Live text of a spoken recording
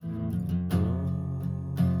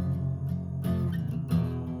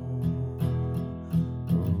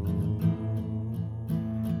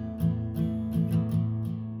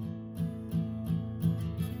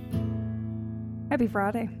Happy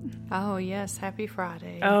Friday. Oh, yes. Happy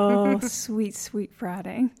Friday. Oh, sweet, sweet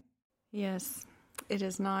Friday. Yes, it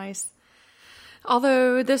is nice.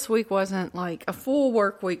 Although this week wasn't like a full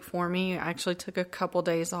work week for me. I actually took a couple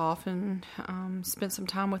days off and spent some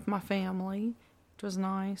time with my family. It was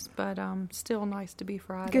nice, but still nice to be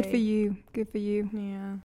Friday. Good for you. Good for you.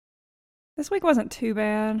 Yeah. This week wasn't too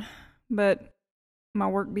bad, but my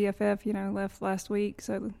work BFF, left last week,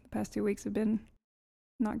 so the past 2 weeks have been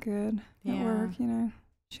not good at work,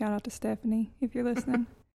 Shout out to Stephanie if you're listening.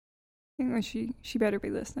 She better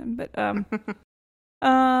be listening. But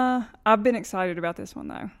I've been excited about this one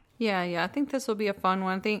though. Yeah. I think this will be a fun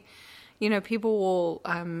one. I think people will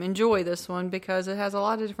enjoy this one because it has a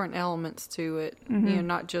lot of different elements to it. Mm-hmm.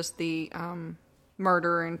 Not just the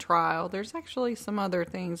murder and trial. There's actually some other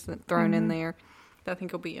things that thrown in there that I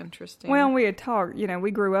think will be interesting. Well, we had talked.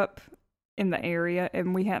 We grew up in the area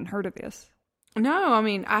and we hadn't heard of this. No, I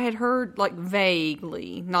mean, I had heard, like,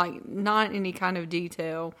 vaguely, like, not any kind of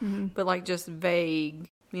detail, but, like, just vague,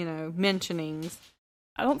 mentionings.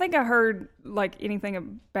 I don't think I heard, like, anything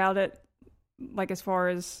about it, like, as far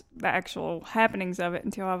as the actual happenings of it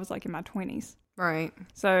until I was, like, in my 20s. Right.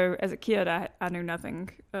 So, as a kid, I knew nothing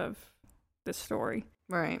of this story.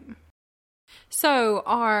 Right. So,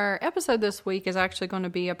 our episode this week is actually going to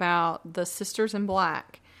be about the Sisters in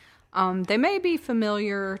Black. They may be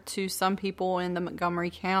familiar to some people in the Montgomery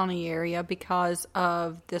County area because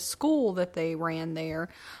of the school that they ran there.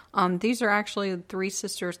 These are actually three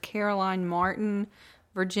sisters, Caroline Martin,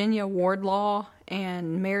 Virginia Wardlaw,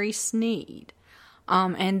 and Mary Sneed.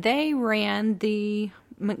 And they ran the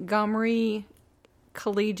Montgomery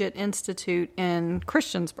Collegiate Institute in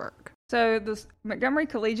Christiansburg. So the Montgomery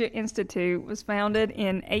Collegiate Institute was founded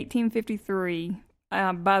in 1853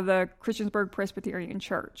 by the Christiansburg Presbyterian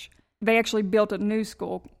Church. They actually built a new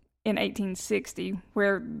school in 1860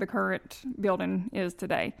 where the current building is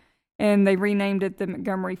today, and they renamed it the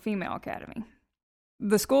Montgomery Female Academy.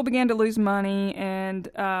 The school began to lose money, and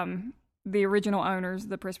the original owners,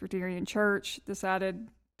 the Presbyterian Church, decided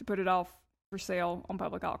to put it off for sale on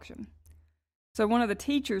public auction. So one of the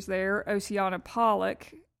teachers there, Oceana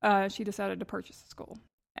Pollock, she decided to purchase the school.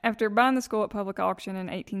 After buying the school at public auction in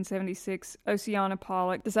 1876, Oceana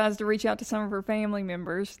Pollock decides to reach out to some of her family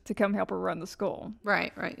members to come help her run the school.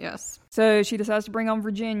 Right, yes. So she decides to bring on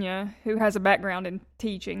Virginia, who has a background in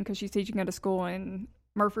teaching, because she's teaching at a school in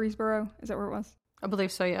Murfreesboro. Is that where it was? I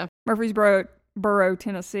believe so, yeah. Murfreesboro,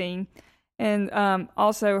 Tennessee. And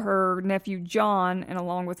also her nephew John, and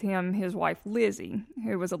along with him, his wife Lizzie,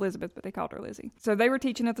 who was Elizabeth, but they called her Lizzie. So they were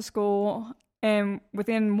teaching at the school, and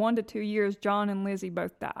within 1 to 2 years, John and Lizzie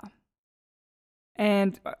both die.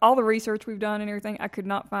 And all the research we've done and everything, I could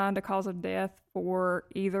not find a cause of death for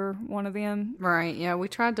either one of them. Right, yeah. We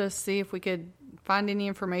tried to see if we could find any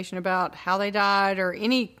information about how they died or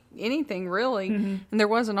anything really, and there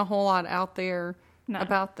wasn't a whole lot out there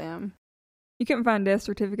about them. You couldn't find death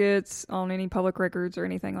certificates on any public records or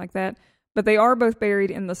anything like that, but they are both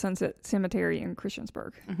buried in the Sunset Cemetery in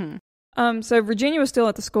Christiansburg. So Virginia was still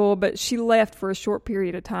at the school, but she left for a short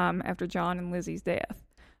period of time after John and Lizzie's death.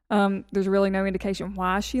 There's really no indication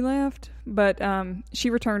why she left, but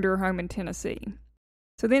she returned to her home in Tennessee.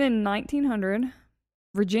 So then in 1900,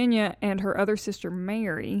 Virginia and her other sister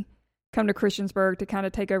Mary come to Christiansburg to kind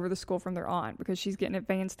of take over the school from their aunt because she's getting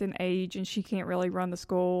advanced in age and she can't really run the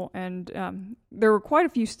school. And there were quite a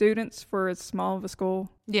few students for as small of a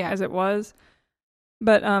school as it was.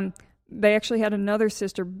 But they actually had another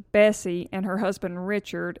sister, Bessie, and her husband,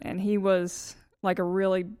 Richard, and he was like a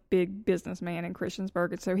really big businessman in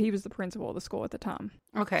Christiansburg, and so he was the principal of the school at the time.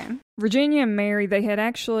 Okay. Virginia and Mary, they had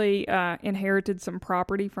actually inherited some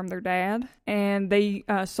property from their dad, and they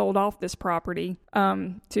sold off this property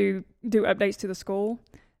to do updates to the school.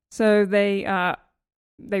 So they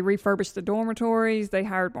refurbished the dormitories, they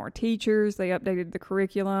hired more teachers, they updated the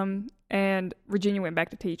curriculum, and Virginia went back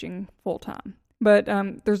to teaching full-time. But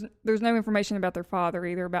there's no information about their father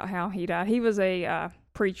either, about how he died. He was a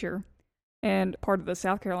preacher and part of the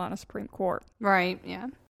South Carolina Supreme Court. Right, yeah.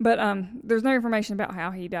 But there's no information about how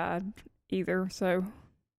he died either, so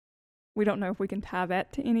we don't know if we can tie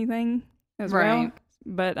that to anything as well.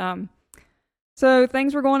 But so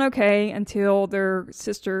things were going okay until their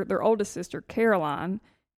oldest sister, Caroline,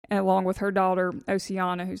 along with her daughter,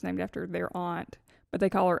 Oceana, who's named after their aunt, but they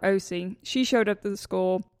call her Ocie, she showed up to the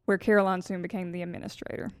school where Caroline soon became the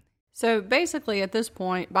administrator. So basically, at this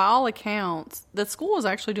point, by all accounts, the school is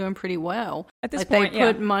actually doing pretty well. At this point, they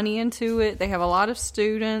put money into it. They have a lot of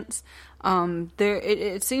students.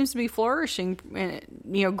 It seems to be flourishing,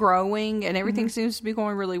 growing, and everything seems to be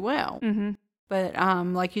going really well. Mm-hmm. But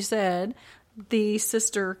like you said, the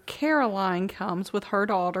sister Caroline comes with her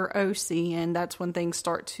daughter O.C., and that's when things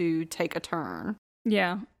start to take a turn.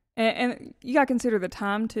 Yeah. And you got to consider the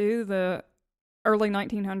time, too, the early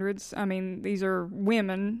 1900s. I mean, these are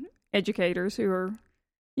women educators who are,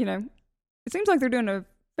 it seems like they're doing a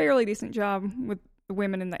fairly decent job with the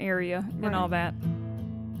women in the area and all that.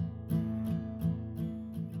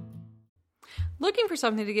 Looking for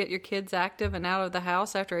something to get your kids active and out of the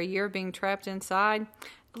house after a year of being trapped inside?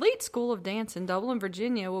 Elite School of Dance in Dublin,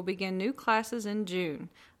 Virginia will begin new classes in June.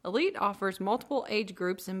 Elite offers multiple age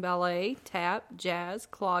groups in ballet, tap, jazz,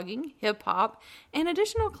 clogging, hip-hop, and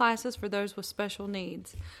additional classes for those with special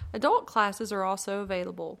needs. Adult classes are also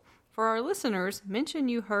available. For our listeners, mention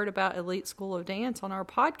you heard about Elite School of Dance on our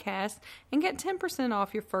podcast and get 10%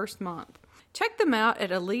 off your first month. Check them out at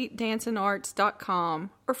elitedanceandarts.com,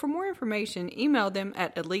 or for more information, email them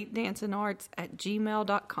at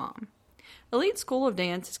elitedanceandarts@gmail.com. Elite School of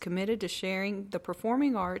Dance is committed to sharing the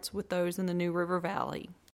performing arts with those in the New River Valley.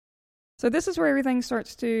 So this is where everything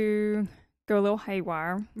starts to go a little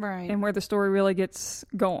haywire. Right. And where the story really gets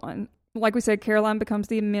going. Like we said, Caroline becomes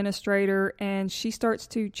the administrator, and she starts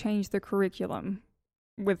to change the curriculum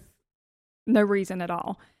with no reason at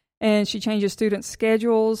all. And she changes students'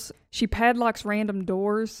 schedules. She padlocks random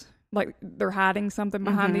doors, like they're hiding something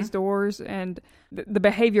behind these doors. And the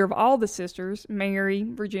behavior of all the sisters, Mary,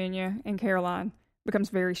 Virginia, and Caroline, becomes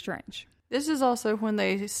very strange. This is also when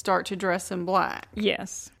they start to dress in black.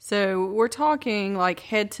 Yes. So we're talking like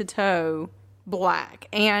head to toe black,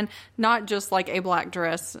 and not just like a black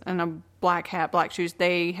dress and a black hat, black shoes.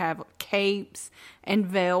 They have capes and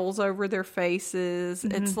veils over their faces.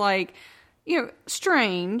 It's like,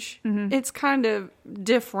 strange. It's kind of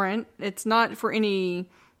different. It's not for any,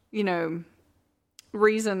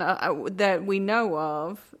 reason that we know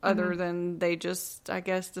of, other than they just, I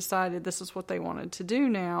guess, decided this is what they wanted to do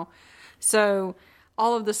now. So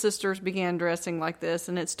all of the sisters began dressing like this,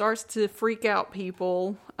 and it starts to freak out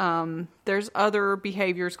people. There's other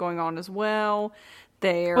behaviors going on as well.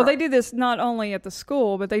 Well, they do this not only at the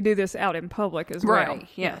school, but they do this out in public as well. Right,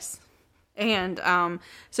 yes. And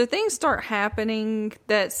so things start happening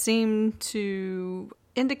that seem to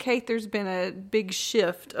indicate there's been a big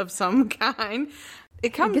shift of some kind.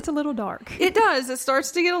 It gets a little dark. It does. It starts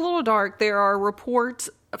to get a little dark. There are reports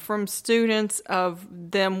from students of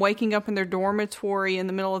them waking up in their dormitory in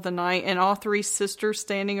the middle of the night and all three sisters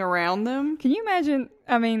standing around them. Can you imagine?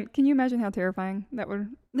 Can you imagine how terrifying that would?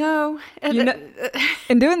 No.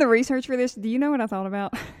 In doing the research for this, do you know what I thought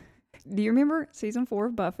about? Do you remember season 4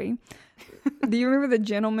 of Buffy? Do you remember the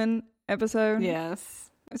gentleman episode? Yes.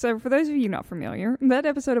 So for those of you not familiar, that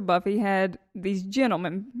episode of Buffy had these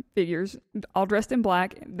gentleman figures all dressed in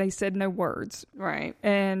black. They said no words. Right.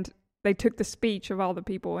 And they took the speech of all the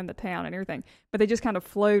people in the town and everything. But they just kind of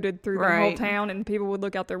floated through the whole town, and people would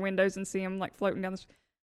look out their windows and see them like floating down the street.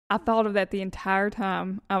 I thought of that the entire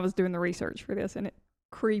time I was doing the research for this, and it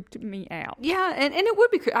creeped me out. Yeah, and it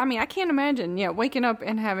would be, I can't imagine, waking up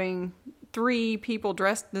and having 3 people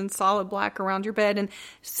dressed in solid black around your bed. And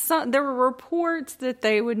there were reports that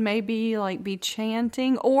they would maybe like be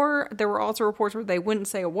chanting, or there were also reports where they wouldn't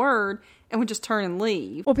say a word and would just turn and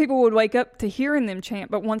leave. Well, people would wake up to hearing them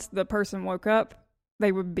chant, but once the person woke up,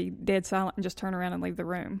 they would be dead silent and just turn around and leave the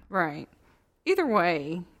room. Right. Either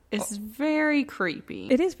way, it's very creepy.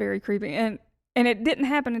 It is very creepy. And it didn't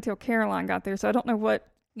happen until Caroline got there, so I don't know what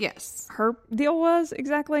her deal was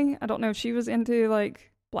exactly. I don't know if she was into like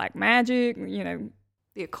black magic,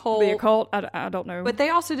 the occult. I don't know. But they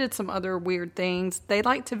also did some other weird things. They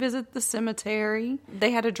liked to visit the cemetery.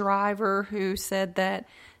 They had a driver who said that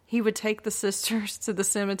he would take the sisters to the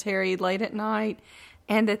cemetery late at night,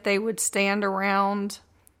 and that they would stand around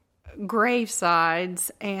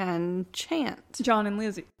gravesides and chant. John and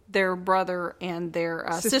Lizzie. Their brother and their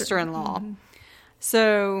sister-in-law. Mm-hmm.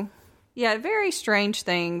 So, yeah, very strange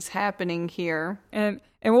things happening here. And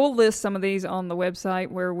we'll list some of these on the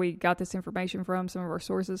website where we got this information from, some of our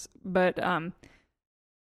sources. But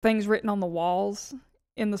things written on the walls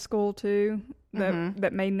in the school, too,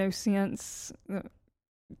 that made no sense.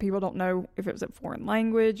 People don't know if it was a foreign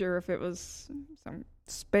language or if it was some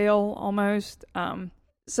spell almost.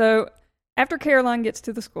 So after Caroline gets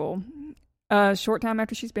to the school, a short time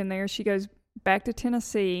after she's been there, she goes back to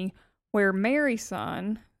Tennessee, where Mary's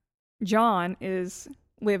son, John, is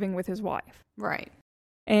living with his wife. Right.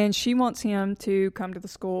 And she wants him to come to the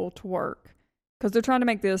school to work, because they're trying to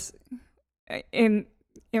make this, in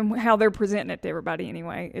how they're presenting it to everybody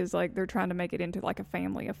anyway, is like they're trying to make it into like a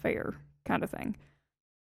family affair kind of thing.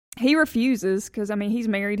 He refuses because, he's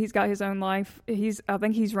married. He's got his own life. I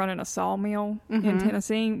think he's running a sawmill in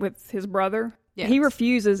Tennessee with his brother. Yes. He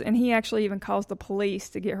refuses, and he actually even calls the police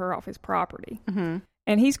to get her off his property. Mm-hmm.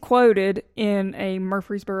 And he's quoted in a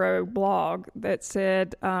Murfreesboro blog that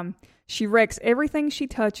said, she wrecks everything she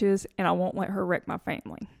touches, and I won't let her wreck my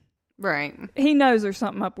family. Right. He knows there's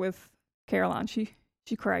something up with Caroline. She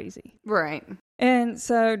crazy. Right. And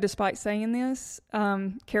so, despite saying this,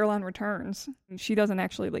 Caroline returns. She doesn't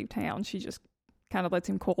actually leave town. She just kind of lets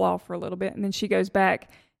him cool off for a little bit, and then she goes back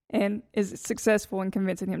and is successful in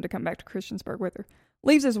convincing him to come back to Christiansburg with her.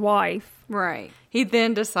 Leaves his wife. Right. He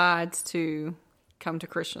then decides to come to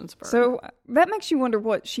Christiansburg. So that makes you wonder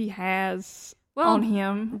what she has on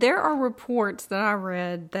him. There are reports that I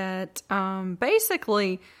read that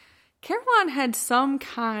basically Caroline had some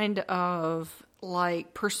kind of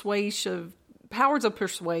like persuasive powers of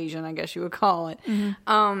persuasion, I guess you would call it.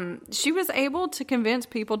 Mm-hmm. She was able to convince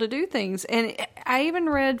people to do things. And I even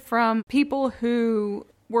read from people who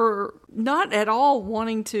were not at all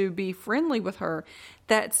wanting to be friendly with her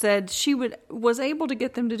that said she was able to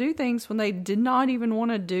get them to do things when they did not even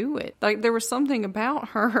want to do it. Like there was something about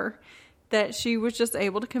her that she was just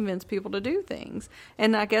able to convince people to do things.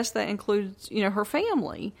 And I guess that includes, her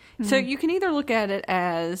family. Mm-hmm. So you can either look at it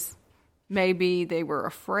as maybe they were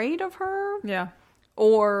afraid of her. Yeah.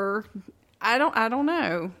 Or I don't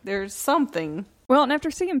know. There's something. Well, and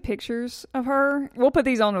after seeing pictures of her, we'll put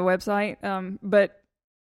these on the website, but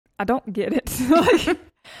I don't get it. Like,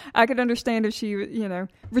 I could understand if she,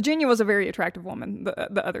 Virginia was a very attractive woman,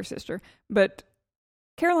 the other sister, but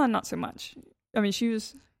Caroline not so much. I mean, she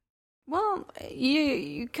was... Well,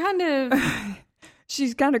 you kind of...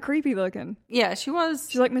 She's kind of creepy looking. Yeah, she was.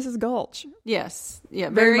 She's like Mrs. Gulch. Yes. Yeah,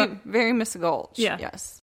 very Miss Gulch. Yeah.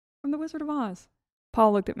 Yes. From The Wizard of Oz.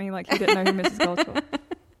 Paul looked at me like he didn't know who Mrs. Gulch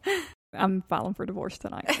was. I'm filing for divorce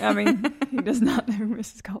tonight. I mean, he does not know who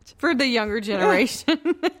Mrs. Gulch. For the younger generation,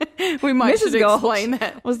 we might should explain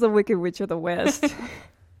that. Was the Wicked Witch of the West.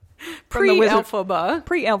 Pre-Elphaba.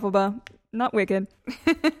 Pre-Elphaba. Not wicked.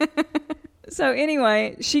 So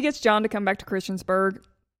anyway, she gets John to come back to Christiansburg.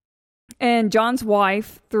 And John's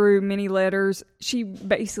wife, through many letters, she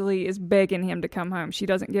basically is begging him to come home. She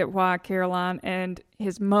doesn't get why Caroline and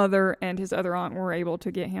his mother and his other aunt were able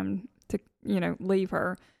to get him to, leave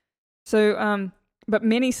her. So, but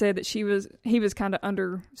Minnie said that he was kind of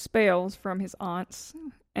under spells from his aunts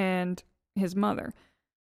and his mother.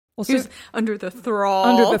 Well, he was under the thrall.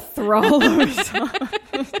 Under the thrall of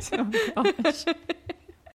his aunt. Oh, gosh.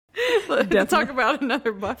 Let's talk about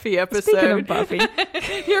another Buffy episode. Speaking of Buffy.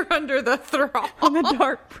 You're under the thrall. I'm a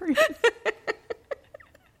dark priest.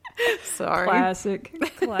 Sorry.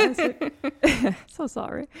 Classic. So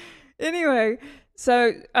sorry. Anyway,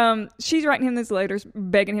 so she's writing him these letters,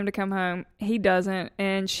 begging him to come home. He doesn't,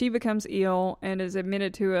 and she becomes ill and is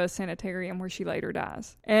admitted to a sanitarium where she later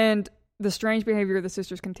dies. And the strange behavior of the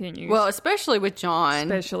sisters continues. Well, especially with John.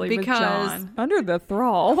 With John. Under the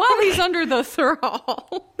thrall. While he's under the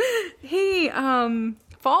thrall, he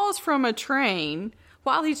falls from a train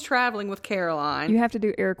while he's traveling with Caroline. You have to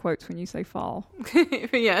do air quotes when you say fall.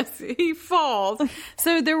 Yes, he falls.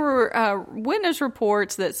 So there were witness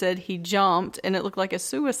reports that said he jumped and it looked like a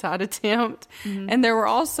suicide attempt. Mm-hmm. And there were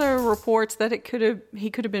also reports that he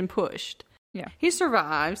could have been pushed. Yeah. He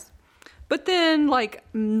survives. But then,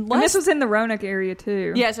 and this was in the Roanoke area,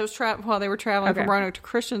 too. Yes, it was while they were traveling from Roanoke to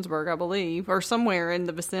Christiansburg, I believe, or somewhere in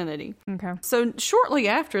the vicinity. Okay. So shortly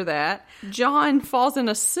after that, John falls in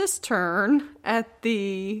a cistern at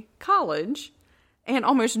the college and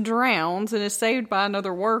almost drowns and is saved by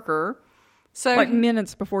another worker. So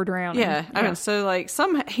minutes before drowning. Yeah. I mean, so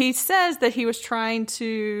he says that he was trying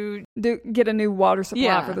to get a new water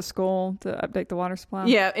supply for the school to update the water supply.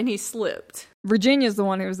 Yeah, and he slipped. Virginia's the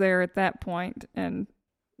one who was there at that point, and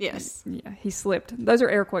yes, yeah, he slipped. Those are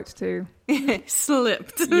air quotes too.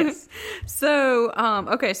 Slipped. Yes. So,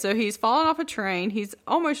 so he's fallen off a train. He's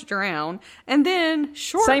almost drowned, and then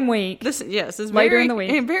same week. This is later in the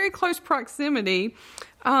week, in very close proximity.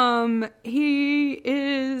 He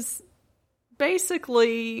is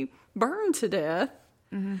basically burned to death.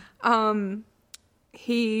 Mm-hmm.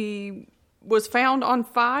 He was found on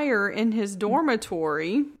fire in his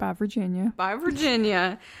dormitory by Virginia.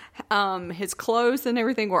 His clothes and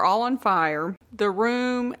everything were all on fire. The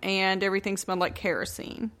room and everything smelled like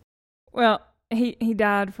kerosene. Well, he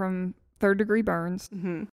died from third-degree burns.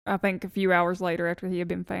 Mm-hmm. I think a few hours later after he had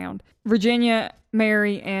been found. Virginia,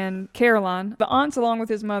 Mary, and Caroline, the aunts along with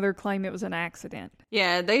his mother, claim it was an accident.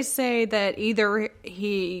 Yeah, they say that either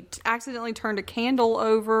he accidentally turned a candle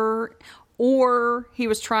over or he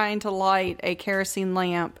was trying to light a kerosene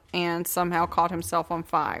lamp and somehow caught himself on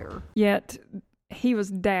fire. Yet he was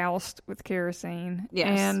doused with kerosene.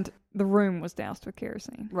 Yes. And the room was doused with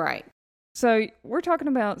kerosene. Right. So we're talking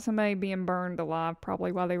about somebody being burned alive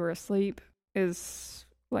probably while they were asleep is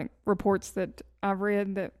like reports that I've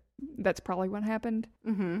read that's probably what happened,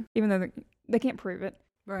 even though they can't prove it.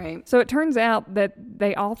 Right. So it turns out that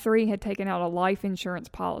they all three had taken out a life insurance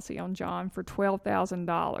policy on John for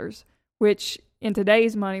 $12,000, which in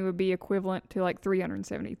today's money would be equivalent to like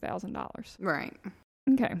 $370,000. Right.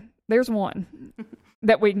 Okay. There's one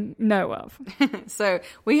that we know of. So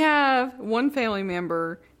we have one family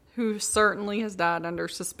member who certainly has died under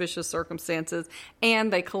suspicious circumstances,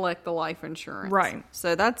 and they collect the life insurance. Right.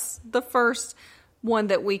 So that's the first one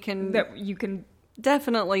that you can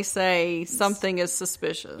definitely say something is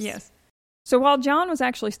suspicious. Yes. So while John was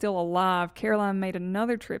actually still alive, Caroline made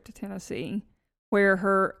another trip to Tennessee where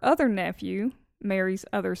her other nephew, Mary's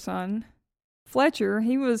other son, Fletcher,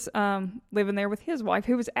 he was living there with his wife,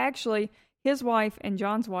 who was actually his wife and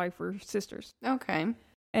John's wife were sisters. Okay.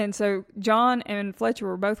 And so John and Fletcher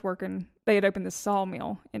were both working. They had opened this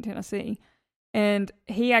sawmill in Tennessee. And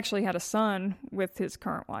he actually had a son with his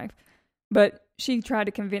current wife. But she tried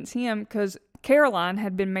to convince him because Caroline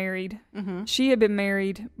had been married. Mm-hmm. She had been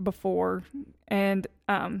married before, and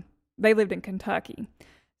they lived in Kentucky.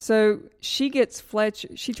 So she tries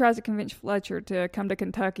to convince Fletcher to come to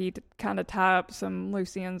Kentucky to kind of tie up some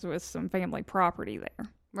loose ends with some family property there.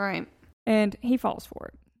 Right. And he falls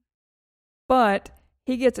for it. But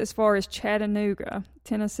he gets as far as Chattanooga,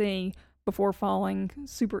 Tennessee, before falling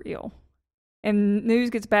super ill. And news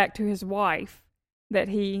gets back to his wife that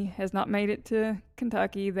he has not made it to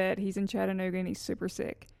Kentucky, that he's in Chattanooga and he's super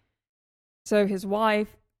sick. So his wife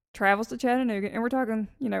travels to Chattanooga, and we're talking,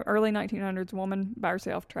 early 1900s, woman by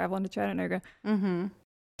herself traveling to Chattanooga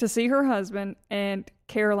to see her husband, and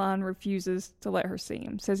Caroline refuses to let her see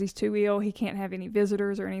him. Says he's too ill, he can't have any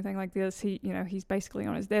visitors or anything like this. He's basically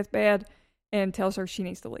on his deathbed, and tells her she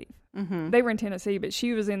needs to leave. Mm-hmm. They were in Tennessee, but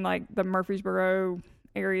she was in like the Murfreesboro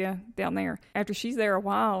area down there. After she's there a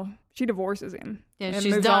while, she divorces him. Yeah, and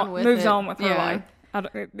she's moves done with moves it. on with her life.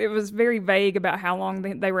 It was very vague about how long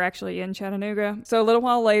they were actually in Chattanooga. So a little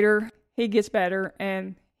while later, he gets better,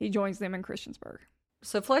 and he joins them in Christiansburg.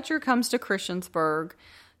 So Fletcher comes to Christiansburg.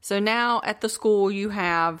 So now at the school, you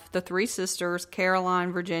have the three sisters,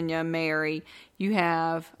 Caroline, Virginia, Mary. You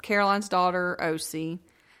have Caroline's daughter, Osie.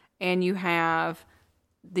 And you have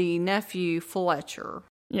the nephew, Fletcher.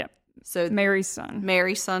 Yep. So Mary's son,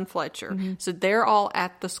 Fletcher. Mm-hmm. So they're all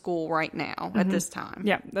at the school right now at this time.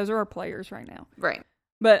 Yeah, those are our players right now. Right.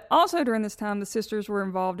 But also during this time, the sisters were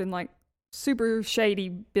involved in like super shady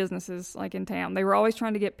businesses like in town. They were always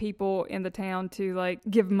trying to get people in the town to like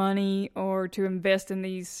give money or to invest in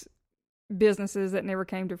these businesses that never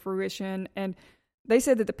came to fruition. And they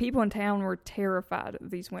said that the people in town were terrified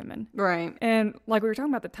of these women. Right. And like we were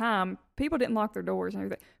talking about at the time, people didn't lock their doors and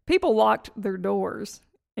everything. People locked their doors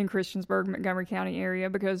in Christiansburg, Montgomery County area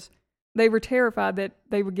because they were terrified that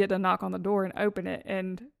they would get a knock on the door and open it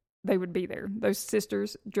and they would be there. Those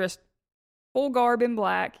sisters dressed full garb in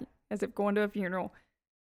black as if going to a funeral.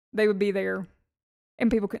 They would be there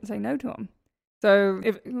and people couldn't say no to them. So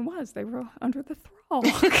they were under the thrall.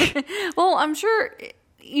 Well, I'm sure...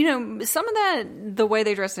 some of that, the way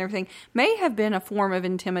they dress and everything, may have been a form of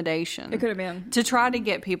intimidation. It could have been. To try to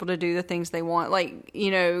get people to do the things they want. Like,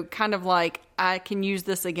 kind of like, I can use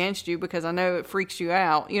this against you because I know it freaks you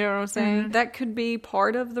out. You know what I'm saying? Mm-hmm. That could be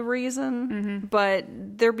part of the reason. But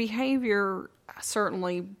their behavior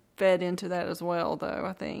certainly fed into that as well, though,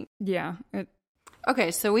 I think. Yeah.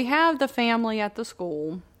 Okay, so we have the family at the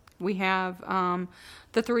school. We have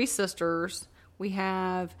the three sisters. We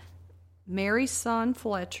have Mary's son,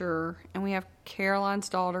 Fletcher, and we have Caroline's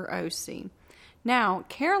daughter, Osie. Now,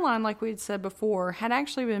 Caroline, like we had said before, had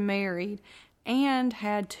actually been married and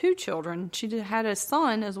had two children. She had a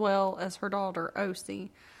son as well as her daughter,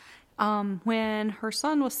 Osie. When her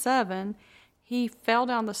son was 7, he fell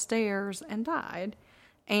down the stairs and died.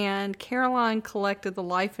 And Caroline collected the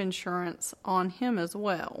life insurance on him as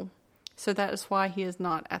well. So that is why he is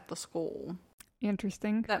not at the school.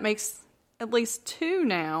 Interesting. That makes at least 2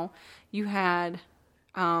 now. You had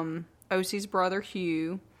Osie's brother,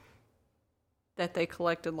 Hugh, that they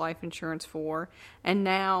collected life insurance for. And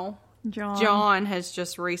now John has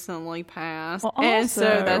just recently passed. Well, and so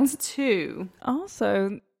that's 2.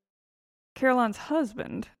 Also, Caroline's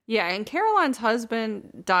husband. Yeah, and Caroline's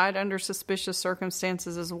husband died under suspicious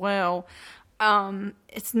circumstances as well.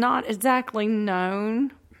 It's not exactly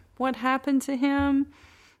known what happened to him.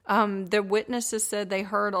 The witnesses said they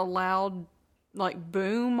heard a loud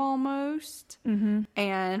boom almost. Mm-hmm.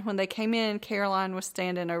 And when they came in, Caroline was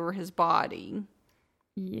standing over his body.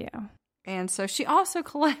 Yeah. And so she also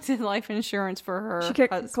collected life insurance for her She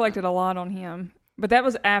collected a lot on him. But that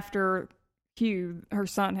was after Hugh, her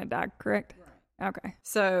son, had died, correct? Right. Okay.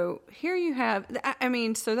 So here you have, I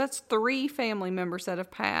mean, so that's 3 family members that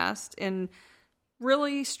have passed in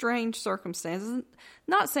really strange circumstances.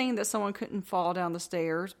 Not saying that someone couldn't fall down the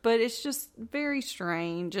stairs, but it's just very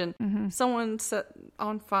strange. And someone set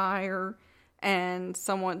on fire, and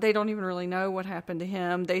they don't even really know what happened to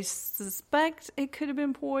him. They suspect it could have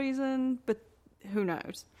been poison, but who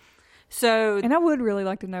knows? And I would really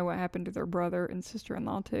like to know what happened to their brother and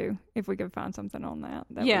sister-in-law too, if we could find something on that.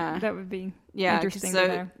 That would be interesting to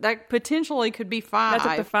know. That potentially could be 5. That's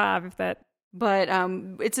up to 5 if that. But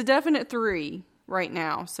it's a definite 3 right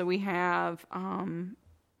now. So we have some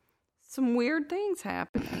weird things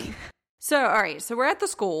happening. So, all right. So we're at the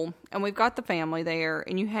school, and we've got the family there,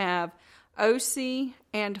 and you have Ocie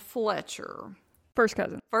and Fletcher.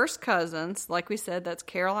 First cousins. Like we said, that's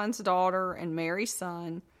Caroline's daughter and Mary's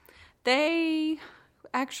son. They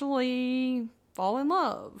actually fall in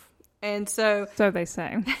love. And so they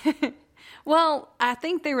say. Well, I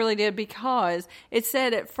think they really did, because it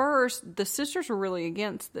said at first the sisters were really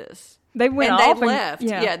against this. They went and off they left.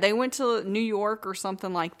 Yeah, they went to New York or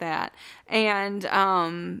something like that. And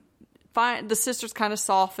the sisters kind of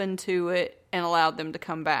softened to it and allowed them to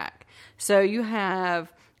come back. So you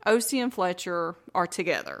have Ocie and Fletcher are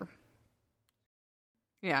together.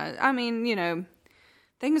 Yeah, I mean,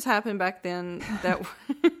 things happened back then that,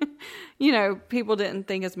 people didn't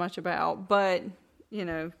think as much about. But,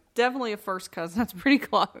 definitely a first cousin. That's pretty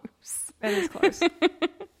close. That is close.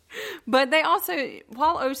 But they also,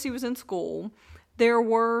 while Ocie was in school, there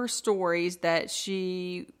were stories that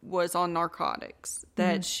she was on narcotics,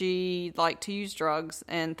 that she liked to use drugs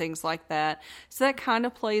and things like that. So that kind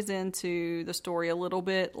of plays into the story a little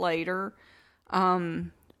bit later.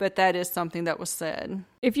 But that is something that was said.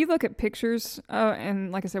 If you look at pictures,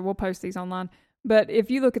 and like I said, we'll post these online. But if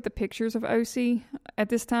you look at the pictures of Ocie at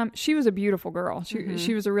this time, she was a beautiful girl.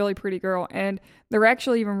 She was a really pretty girl. And there were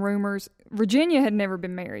actually even rumors. Virginia had never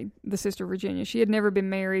been married, the sister Virginia. She had never been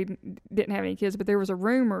married, didn't have any kids. But there was a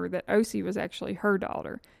rumor that Ocie was actually her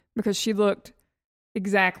daughter, because she looked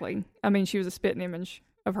exactly. I mean, she was a spitting image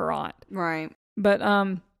of her aunt. Right. But,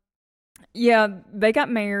 they got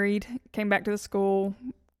married, came back to the school,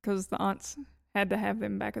 because the aunts had to have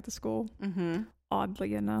them back at the school,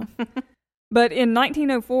 oddly enough. But in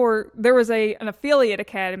 1904, there was an affiliate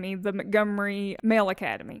academy, the Montgomery Male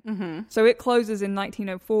Academy. So it closes in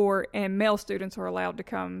 1904, and male students are allowed to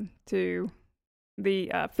come to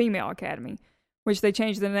the female academy, which they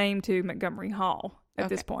changed the name to Montgomery Hall at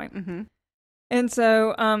this point. And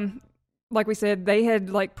so, like we said, they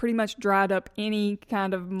had pretty much dried up any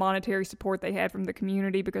kind of monetary support they had from the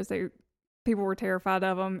community, because people were terrified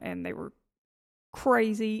of them, and they were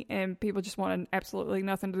crazy, and people just wanted absolutely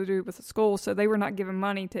nothing to do with the school, so they were not giving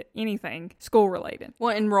money to anything school related.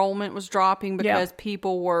 Well, enrollment was dropping because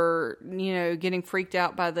people were, getting freaked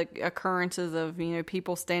out by the occurrences of,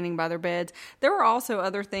 people standing by their beds. There were also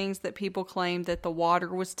other things that people claimed that the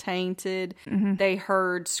water was tainted. They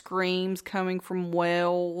heard screams coming from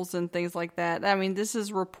wells and things like that. I mean, this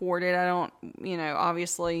is reported. I don't,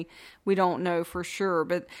 obviously we don't know for sure,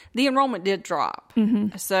 but the enrollment did drop.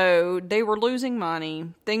 So they were losing money.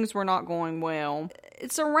 Things were not going well.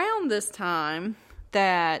 It's around this time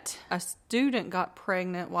that a student got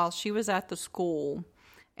pregnant while she was at the school,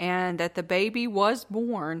 and that the baby was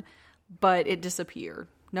born, but it disappeared.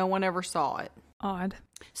 No one ever saw it. Odd.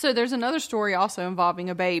 So there's another story also involving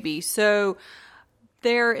a baby. So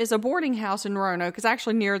there is a boarding house in Roanoke. It's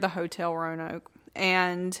actually near the Hotel Roanoke.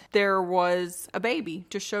 And there was a baby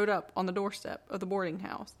just showed up on the doorstep of the boarding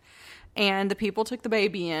house. And the people took the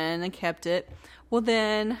baby in and kept it. Well,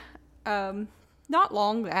 then, not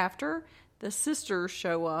long after, the sisters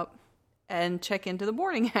show up and check into the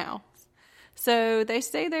boarding house. So they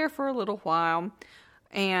stay there for a little while,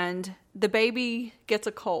 and the baby gets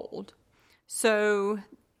a cold. So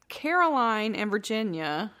Caroline and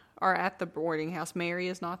Virginia are at the boarding house. Mary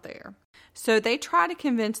is not there. So they try to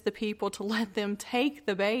convince the people to let them take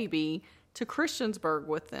the baby to Christiansburg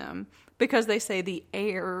with them, because they say the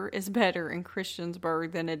air is better in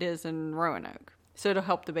Christiansburg than it is in Roanoke. So it'll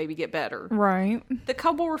help the baby get better. Right. The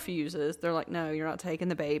couple refuses. They're like, no, you're not taking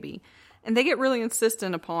the baby. And they get really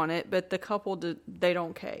insistent upon it, but the couple, they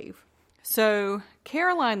don't cave. So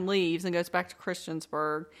Caroline leaves and goes back to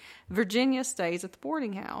Christiansburg. Virginia stays at the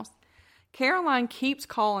boarding house. Caroline keeps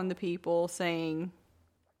calling the people saying,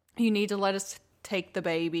 you need to let us take the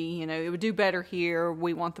baby. It would do better here.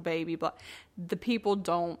 We want the baby. But the people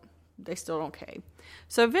they still don't cave.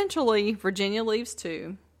 So eventually Virginia leaves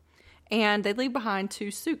too, and they leave behind 2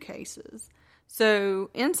 suitcases. So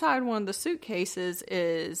inside one of the suitcases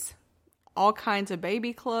is all kinds of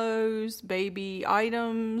baby clothes, baby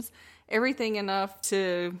items, everything enough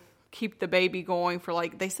to keep the baby going for,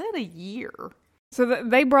 like, they said a year. So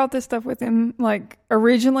they brought this stuff with them, like,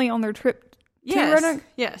 originally on their trip to Roanoke?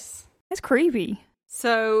 Yes. That's creepy.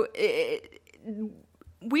 So it's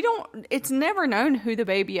never known who the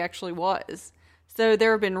baby actually was. So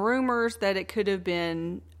there have been rumors that it could have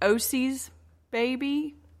been Osie's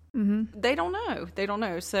baby. Mm-hmm. They don't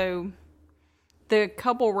know. So the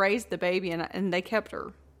couple raised the baby and they kept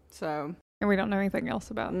her. So, and we don't know anything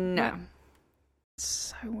else about no. It's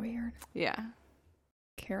so weird. Yeah.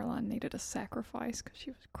 Caroline needed a sacrifice because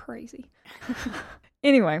she was crazy.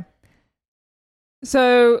 Anyway,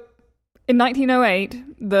 so in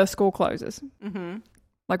 1908, the school closes. Mm-hmm.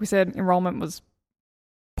 Like we said, enrollment was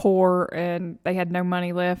poor and they had no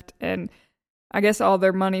money left. And I guess all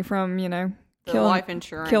their money from, life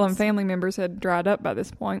insurance, killing family members had dried up by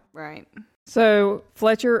this point. Right. So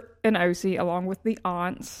Fletcher and Osie, along with the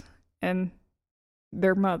aunts and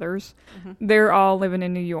their mothers, they're all living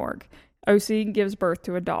in New York. Osie gives birth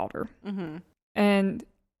to a daughter. Mm-hmm. And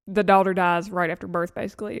the daughter dies right after birth,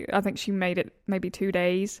 basically. I think she made it maybe 2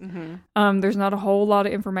 days. Mm-hmm. There's not a whole lot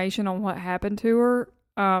of information on what happened to her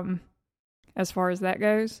as far as that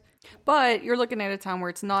goes. But you're looking at a time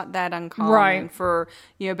where it's not that uncommon for,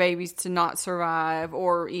 babies to not survive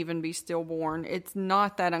or even be stillborn. It's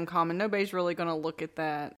not that uncommon. Nobody's really going to look at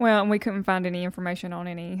that. Well, and we couldn't find any information on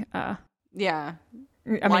any... yeah.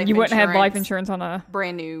 I mean, you wouldn't have life insurance on a...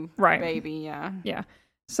 brand new baby, yeah. Yeah.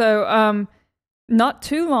 So, not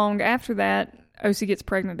too long after that, Osie gets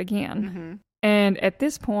pregnant again. Mm-hmm. And at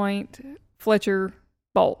this point, Fletcher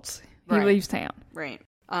bolts. He leaves town. Right.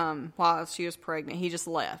 While she was pregnant, he just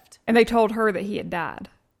left. And they told her that he had died.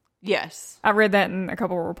 Yes. I read that in a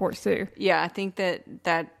couple of reports too. Yeah, I think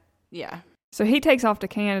that yeah. So he takes off to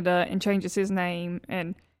Canada and changes his name,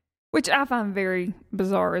 and which I find very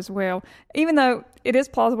bizarre as well. Even though it is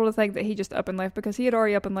plausible to think that he just up and left because he had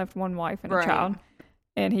already up and left one wife and a child,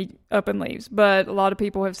 and he up and leaves. But a lot of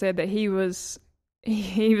people have said that he was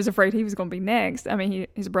afraid he was going to be next. I mean,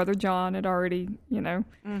 his brother John had already, we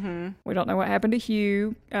don't know what happened to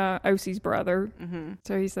Hugh, Osie's brother. Mm-hmm.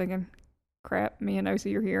 So he's thinking, crap, me and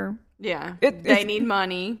Osie are here. Yeah. They need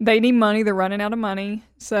money. They need money. They're running out of money.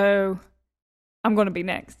 So I'm going to be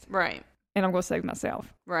next. Right. And I'm going to save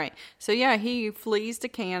myself. Right. So, yeah, he flees to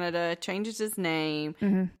Canada, changes his name.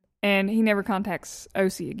 Mm-hmm. And he never contacts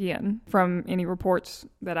Osie again from any reports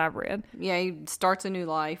that I've read. Yeah, he starts a new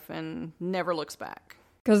life and never looks back.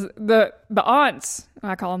 Because the aunts,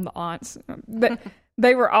 I call them the aunts,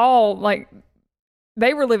 they were all like,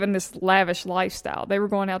 they were living this lavish lifestyle. They were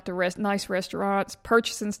going out to nice restaurants,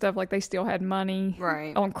 purchasing stuff like they still had money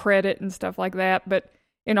on credit and stuff like that. But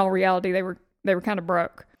in all reality, they were kind of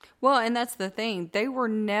broke. Well, and that's the thing. They were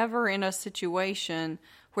never in a situation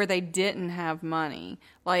where they didn't have money.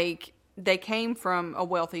 Like, they came from a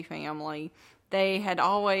wealthy family. They had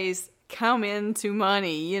always come into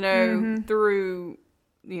money, through,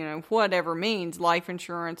 whatever means, life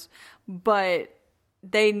insurance. But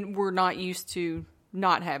they were not used to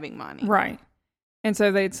not having money. Right. And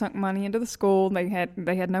so they'd sunk money into the school. They had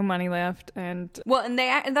no money left, and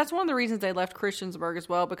that's one of the reasons they left Christiansburg as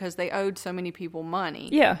well, because they owed so many people money.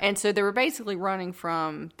 Yeah, and so they were basically running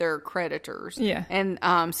from their creditors. Yeah, and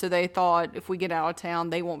so they thought, if we get out of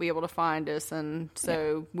town, they won't be able to find us, and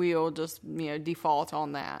so we'll just default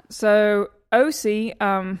on that. So Osie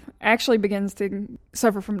actually begins to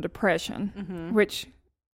suffer from depression, which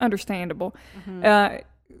understandable.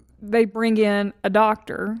 They bring in a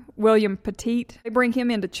doctor, William Petit. They bring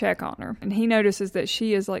him in to check on her. And he notices that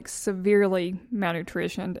she is like severely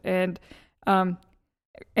malnutritioned and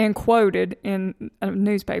quoted in a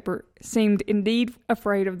newspaper, seemed indeed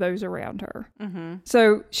afraid of those around her. Mm-hmm.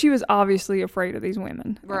 So she was obviously afraid of these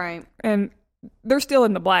women. Right. And they're still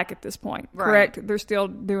in the black at this point, correct? They're still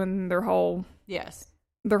doing their whole... Yes.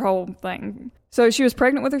 Their whole thing. So she was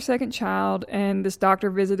pregnant with her second child, and this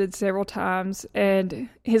doctor visited several times, and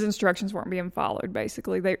his instructions weren't being followed,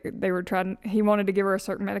 basically. They were trying... He wanted to give her a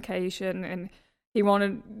certain medication, and he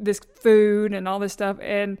wanted this food and all this stuff,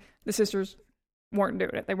 and the sisters weren't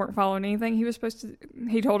doing it. They weren't following anything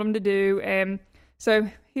he told them to do, and so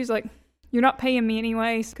he was like, you're not paying me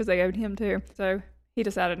anyways, because they owed him too. So he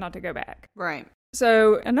decided not to go back. Right.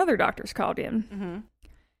 So another doctor's called in. Mm-hmm.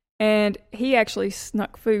 And he actually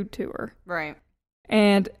snuck food to her. Right.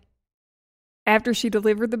 And after she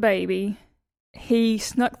delivered the baby, he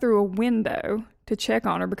snuck through a window to check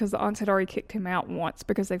on her because the aunts had already kicked him out once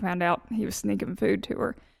because they found out he was sneaking food to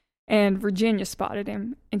her. And Virginia spotted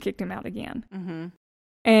him and kicked him out again. Mm-hmm.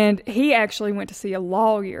 And he actually went to see a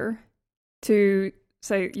lawyer to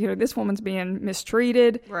say, this woman's being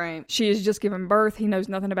mistreated. Right. She has just given birth. He knows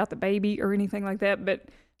nothing about the baby or anything like that, but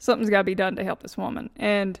something's got to be done to help this woman.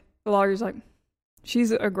 And the lawyer's like,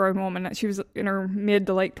 she's a grown woman. She was in her mid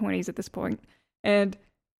to late 20s at this point, and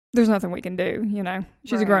there's nothing we can do,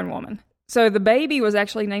 She's a grown woman. So the baby was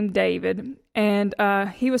actually named David, and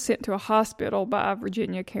he was sent to a hospital by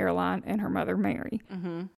Virginia Caroline and her mother, Mary,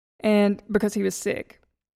 and because he was sick.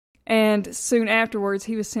 And soon afterwards,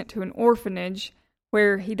 he was sent to an orphanage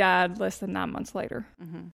where he died less than 9 months later.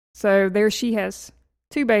 So there she has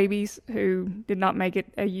 2 babies who did not make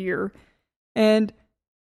it a year. And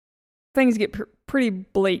things get pretty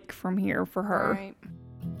bleak from here for her. Right.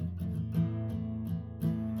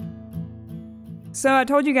 So I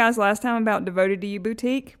told you guys last time about Devoted to You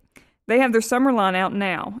Boutique. They have their summer line out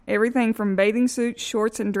now. Everything from bathing suits,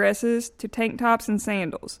 shorts, and dresses to tank tops and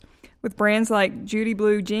sandals. With brands like Judy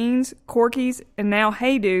Blue Jeans, Corky's, and now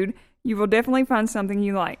Hey Dude, you will definitely find something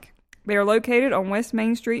you like. They are located on West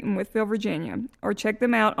Main Street in Wytheville, Virginia, or check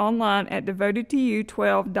them out online at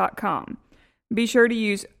devotedtoyou12.com. Be sure to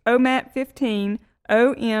use OMAT15,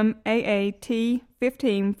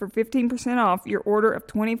 OMAAT15 for 15% off your order of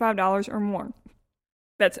 $25 or more.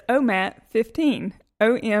 That's OMAT15,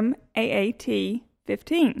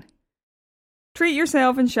 OMAAT15. Treat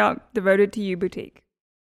yourself and shop Devoted to You Boutique.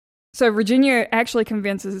 So Virginia actually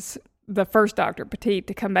convinces the first doctor, Petit,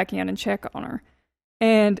 to come back in and check on her.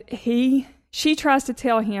 And she tries to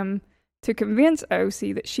tell him to convince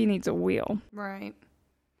O.C. that she needs a will. Right.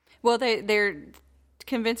 Well, they're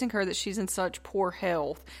convincing her that she's in such poor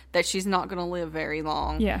health that she's not going to live very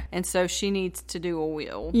long. Yeah. And so she needs to do a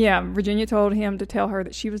will. Yeah, Virginia told him to tell her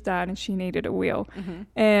that she was dying and she needed a will.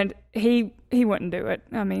 And he wouldn't do it.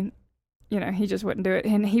 I mean, he just wouldn't do it.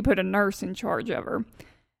 And he put a nurse in charge of her.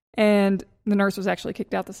 And the nurse was actually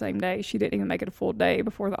kicked out the same day. She didn't even make it a full day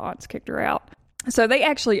before the aunts kicked her out. So they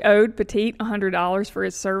actually owed Petit $100 for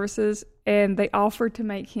his services, and they offered to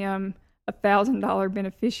make him a $1,000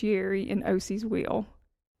 beneficiary in O.C.'s will.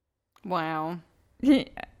 Wow. Yeah.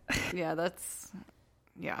 Yeah, that's...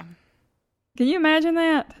 Yeah. Can you imagine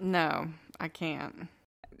that? No, I can't.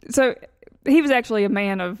 So he was actually a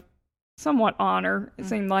man of somewhat honor, it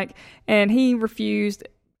seemed like, and he refused,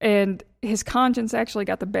 and his conscience actually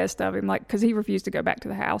got the best of him, because he refused to go back to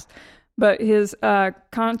the house. But his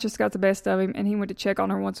conscience got the best of him, and he went to check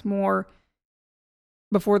on her once more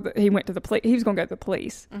before he went to the police. He was going to go to the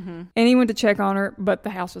police. And he went to check on her, but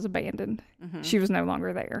the house was abandoned. She was no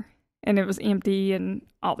longer there. And it was empty and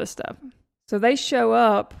all this stuff. So they show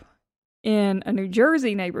up in a New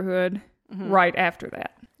Jersey neighborhood right after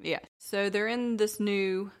that. Yeah. So they're in this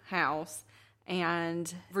new house,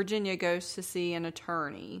 and Virginia goes to see an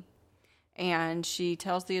attorney. And she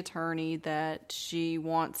tells the attorney that she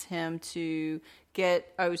wants him to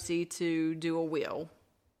get O.C. to do a will.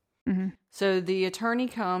 So the attorney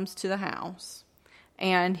comes to the house,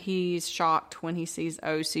 and he's shocked when he sees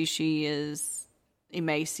O.C. She is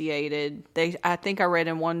emaciated. I think I read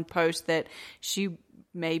in one post that she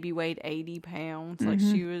maybe weighed 80 pounds. Like,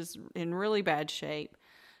 she was in really bad shape.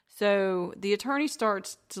 So the attorney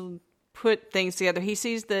starts to put things together. He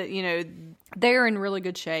sees that, they're in really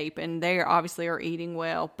good shape, and they obviously are eating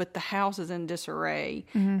well, but the house is in disarray,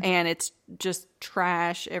 and it's just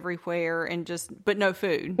trash everywhere, but no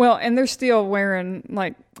food. Well, and they're still wearing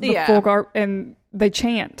the full garb, and they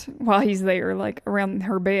chant while he's there, around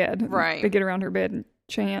her bed. Right. They get around her bed and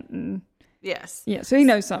chant, and yes. Yeah, so he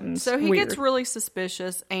knows something's So he weird. gets really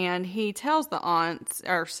suspicious, and he tells the aunts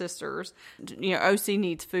or sisters, O.C.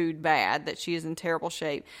 needs food bad, that she is in terrible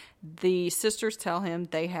shape. The sisters tell him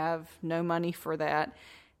they have no money for that.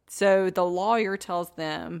 So the lawyer tells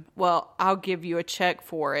them, well, I'll give you a check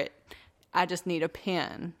for it. I just need a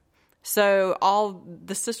pen. So all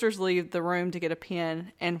the sisters leave the room to get a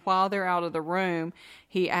pen, and while they're out of the room,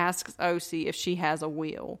 he asks O.C. if she has a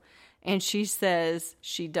will, and she says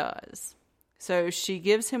she does. So she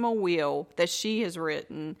gives him a will that she has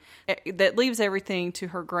written that leaves everything to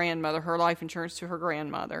her grandmother, her life insurance to her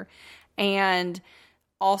grandmother, and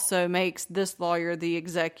also makes this lawyer the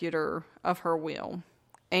executor of her will.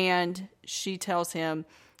 And she tells him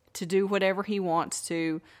to do whatever he wants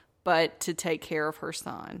to, but to take care of her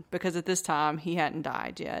son, because at this time he hadn't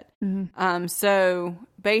died yet. So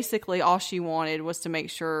basically all she wanted was to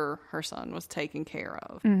make sure her son was taken care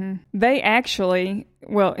of. They actually,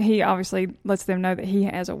 he obviously lets them know that he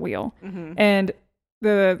has a will. And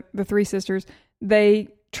the 3 sisters, they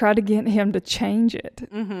try to get him to change it.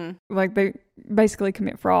 They basically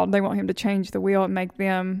commit fraud. They want him to change the will and make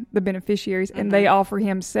them the beneficiaries, and they offer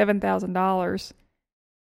him $7,000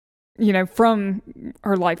 from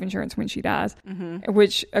her life insurance when she dies,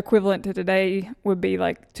 which equivalent to today would be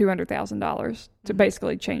like $200,000 to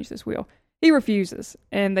basically change this will. He refuses,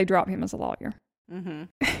 and they drop him as a lawyer.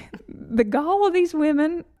 The gall of these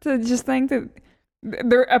women to just think that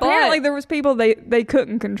apparently there was people they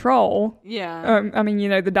couldn't control. Yeah.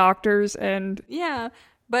 The doctors and... Yeah,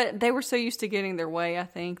 but they were so used to getting their way, I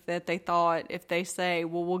think, that they thought if they say,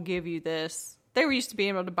 well, we'll give you this... They were used to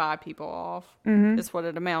being able to buy people off. That's what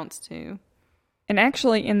it amounts to. And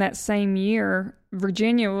actually, in that same year,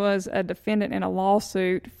 Virginia was a defendant in a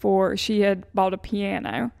lawsuit she had bought a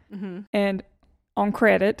piano and on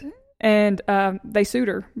credit, and they sued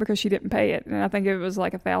her because she didn't pay it. And I think it was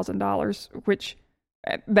like $1,000, which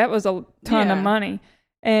that was a ton of money.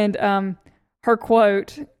 And her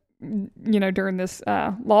quote, during this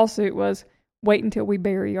lawsuit was, "Wait until we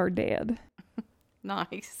bury our dead."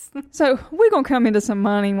 Nice. So we're going to come into some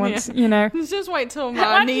money once, Just wait till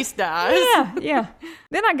my niece dies. Yeah.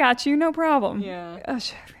 Then I got you, no problem. Yeah.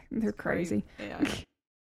 Gosh, they're crazy. Yeah.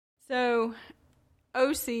 So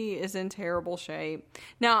OC is in terrible shape.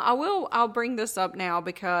 Now, I'll bring this up now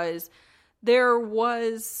because there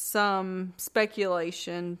was some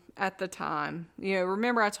speculation at the time.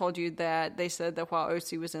 Remember I told you that they said that while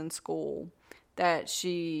OC was in school, that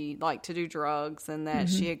she liked to do drugs and that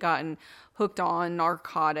she had gotten hooked on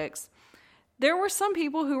narcotics. There were some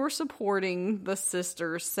people who were supporting the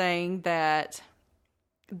sisters, saying that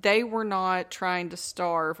they were not trying to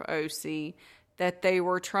starve OC, that they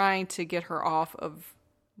were trying to get her off of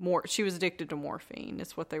she was addicted to morphine,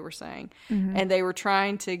 is what they were saying. And they were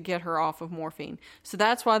trying to get her off of morphine. So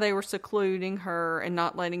that's why they were secluding her and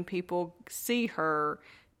not letting people see her.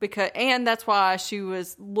 And that's why she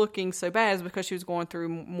was looking so bad, is because she was going through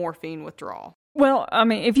morphine withdrawal. Well,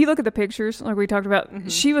 if you look at the pictures, like we talked about,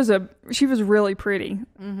 she was really pretty.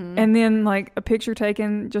 And then like a picture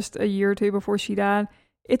taken just a year or two before she died,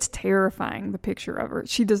 it's terrifying, the picture of her.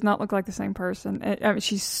 She does not look like the same person.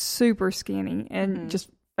 She's super skinny and just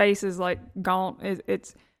face is like gaunt.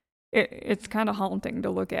 It's kind of haunting to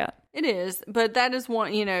look at. It is, but that is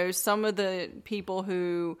one, some of the people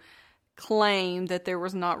who claim that there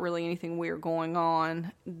was not really anything weird going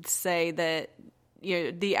on say that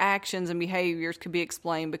the actions and behaviors could be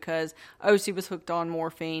explained because OC was hooked on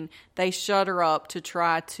morphine. They shut her up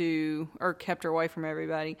to or kept her away from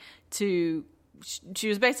everybody. She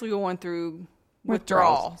was basically going through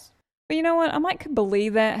withdrawals. But you know what? I might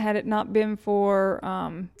believe that had it not been for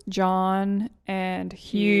John and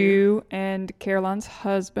Hugh and Caroline's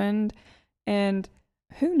husband and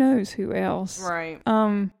who knows who else. Right.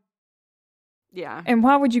 Yeah. And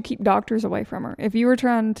why would you keep doctors away from her? If you were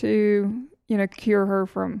trying to, cure her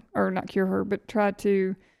or not cure her, but try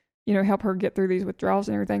to, help her get through these withdrawals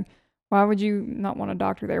and everything, why would you not want a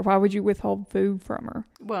doctor there? Why would you withhold food from her?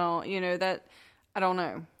 Well, that, I don't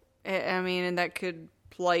know. And that could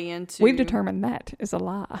play into... We've determined that is a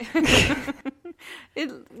lie.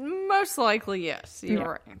 It most likely, yes. You're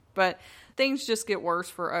right. But things just get worse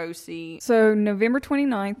for OC. So November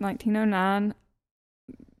 29th, 1909...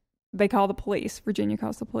 they call the police. Virginia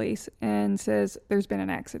calls the police and says there's been an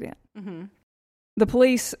accident. The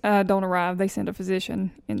police don't arrive. They send a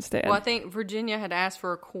physician instead. Well, I think Virginia had asked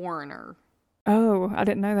for a coroner. Oh, I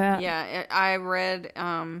didn't know that. Yeah, I read,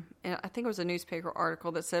 I think it was a newspaper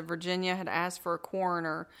article that said Virginia had asked for a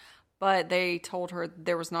coroner, but they told her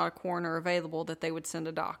there was not a coroner available, that they would send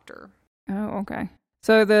a doctor. Oh, okay.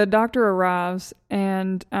 So the doctor arrives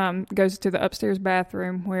and goes to the upstairs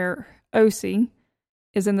bathroom where OC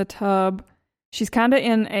is in the tub. She's kind of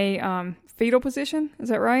in a fetal position. Is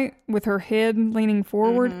that right? With her head leaning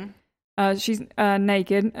forward. She's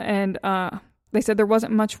naked, and they said there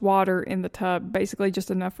wasn't much water in the tub, basically just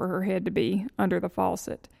enough for her head to be under the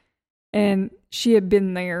faucet. And she had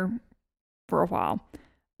been there for a while.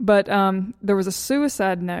 But there was a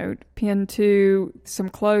suicide note pinned to some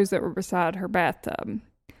clothes that were beside her bathtub.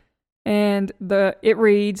 And it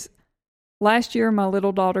reads, "Last year my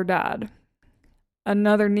little daughter died.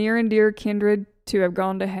 Another near and dear kindred to have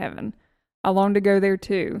gone to heaven. I long to go there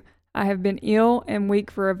too. I have been ill and weak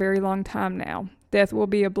for a very long time now. Death will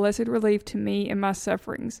be a blessed relief to me in my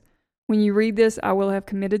sufferings. When you read this, I will have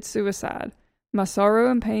committed suicide. My sorrow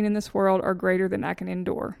and pain in this world are greater than I can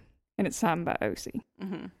endure." And it's signed by OC.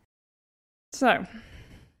 So.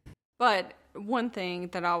 But one thing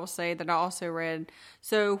that I will say that I also read,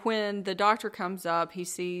 so when the doctor comes up, he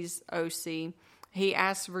sees OC. He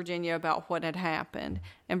asks Virginia about what had happened.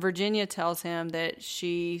 And Virginia tells him that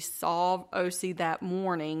she saw OC that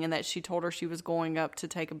morning and that she told her she was going up to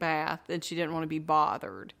take a bath and she didn't want to be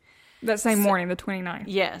bothered. That same morning, the 29th?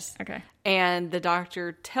 Yes. Okay. And the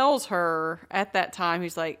doctor tells her at that time,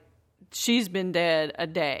 he's like, she's been dead a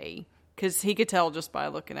day. Because he could tell just by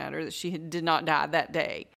looking at her that she did not die that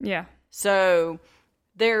day. Yeah. So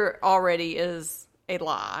there already is a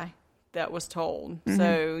lie that was told. Mm-hmm.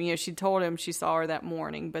 So, she told him she saw her that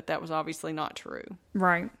morning, but that was obviously not true.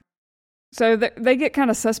 Right. So they get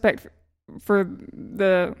kind of suspect for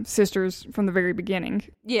the sisters from the very beginning.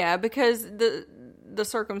 Yeah, because the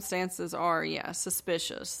circumstances are,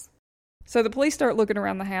 suspicious. So the police start looking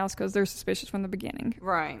around the house because they're suspicious from the beginning.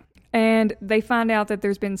 Right. And they find out that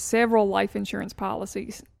there's been several life insurance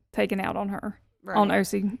policies taken out on her, on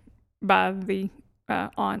Ocie, by the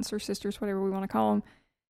aunts or sisters, whatever we want to call them.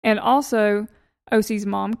 And also, Ocie's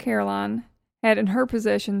mom, Caroline, had in her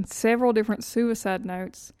possession several different suicide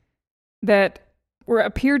notes that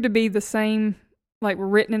appeared to be the same, like were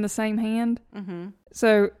written in the same hand. Mm-hmm.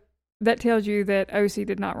 So that tells you that Ocie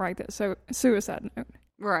did not write that suicide note.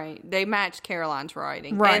 Right. They matched Caroline's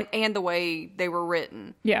writing. Right. And the way they were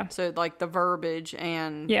written. Yeah. So, like, the verbiage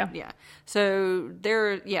and... Yeah. Yeah. So,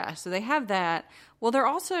 so they have that. Well, they're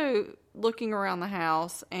also looking around the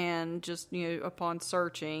house and just, upon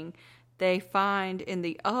searching, they find in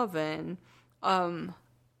the oven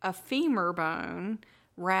a femur bone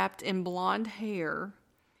wrapped in blonde hair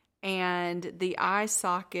and the eye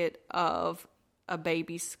socket of a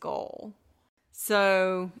baby skull.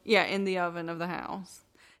 So, in the oven of the house.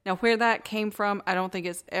 Now, where that came from, I don't think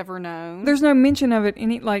it's ever known. There's no mention of it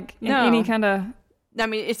in any kind of... I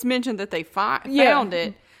mean, it's mentioned that they found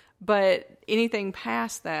it, but anything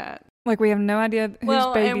past that... Like, we have no idea whose baby this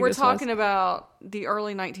was. Well, and we're talking about the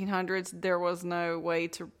early 1900s. There was no way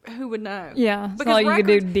to... Who would know? Yeah. Because not like you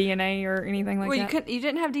could do DNA or anything like that. Well, you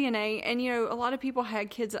didn't have DNA, and, a lot of people had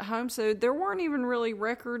kids at home, so there weren't even really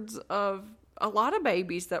records of a lot of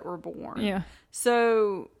babies that were born. Yeah.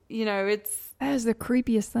 So, it's... That is the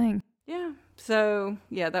creepiest thing. Yeah. So,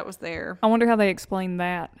 that was there. I wonder how they explained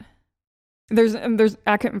that.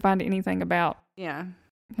 I couldn't find anything about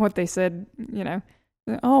what they said,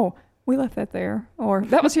 oh, we left that there. Or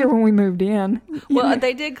that was here when we moved in. Well,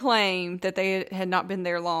 they did claim that they had not been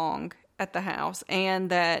there long at the house and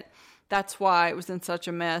that's why it was in such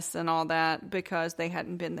a mess and all that because they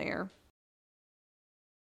hadn't been there.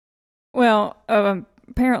 Well,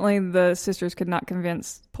 apparently the sisters could not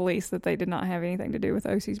convince police that they did not have anything to do with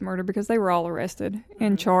Ocie's murder because they were all arrested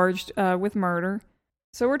and charged with murder.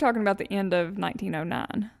 So we're talking about the end of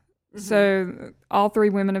 1909. Mm-hmm. So all three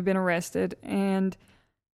women have been arrested. And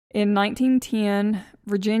in 1910,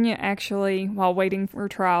 Virginia actually, while waiting for her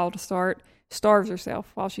trial to start, starves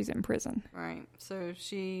herself while she's in prison. Right. So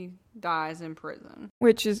she dies in prison.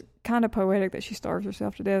 Which is kind of poetic that she starves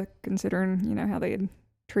herself to death, considering, how they had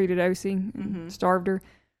treated Ocie and starved her.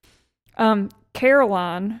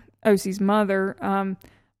 Caroline, Ocie's mother,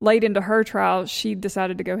 late into her trial, she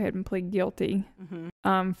decided to go ahead and plead guilty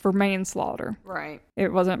for manslaughter. Right.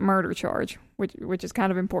 It wasn't murder charge, which is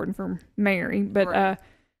kind of important for Mary. But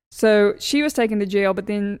so she was taken to jail, but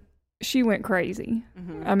then she went crazy.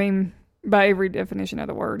 Mm-hmm. I mean, by every definition of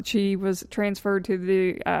the word. She was transferred to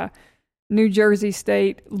the New Jersey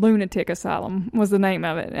State Lunatic Asylum was the name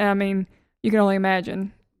of it. I mean, you can only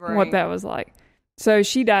imagine what that was like. So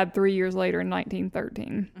she died 3 years later in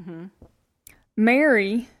 1913. Mm-hmm.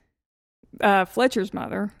 Mary, Fletcher's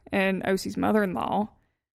mother and Ocie's mother-in-law,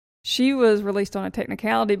 she was released on a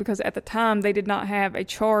technicality because at the time they did not have a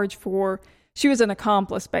charge for... She was an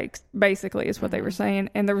accomplice, basically, is what they were saying.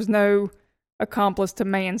 And there was no accomplice to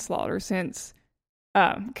manslaughter since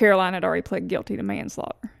Caroline had already pled guilty to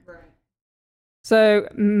manslaughter. Right. So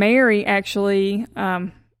Mary actually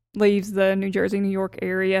leaves the New Jersey, New York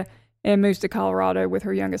area and moves to Colorado with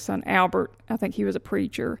her youngest son, Albert. I think he was a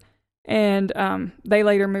preacher. And they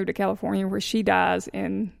later moved to California where she dies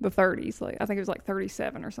in the 30s. Like, I think it was like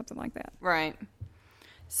 37 or something like that. Right.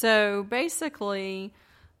 So basically,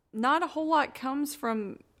 not a whole lot comes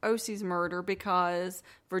from Ocie's murder because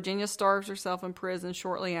Virginia starves herself in prison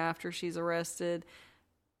shortly after she's arrested.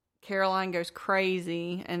 Caroline goes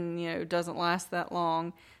crazy and, doesn't last that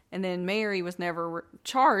long. And then Mary was never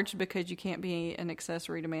charged because you can't be an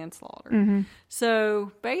accessory to manslaughter. Mm-hmm.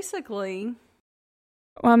 So basically...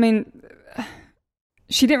 Well, I mean,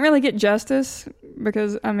 she didn't really get justice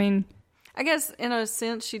because, I guess in a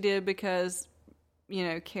sense she did because,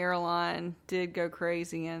 Caroline did go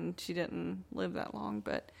crazy and she didn't live that long.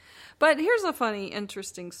 But here's a funny,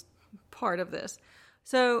 interesting part of this.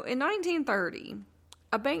 So in 1930,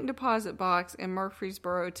 a bank deposit box in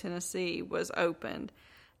Murfreesboro, Tennessee was opened.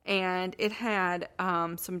 And it had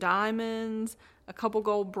some diamonds, a couple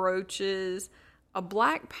gold brooches, a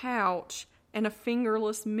black pouch, and a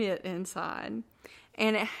fingerless mitt inside.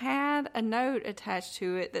 And it had a note attached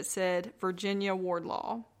to it that said Virginia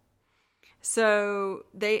Wardlaw. So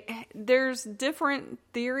there's different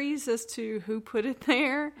theories as to who put it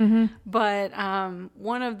there, but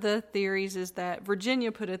one of the theories is that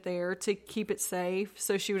Virginia put it there to keep it safe,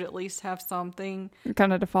 so she would at least have something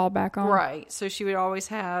kind of to fall back on. Right. So she would always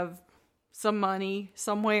have some money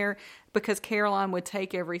somewhere, because Caroline would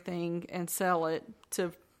take everything and sell it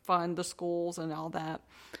to fund the schools and all that.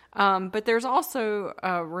 But there's also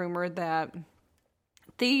a rumor that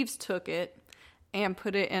thieves took it and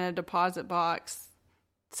put it in a deposit box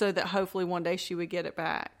so that hopefully one day she would get it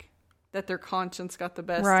back, that their conscience got the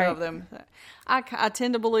best of them. I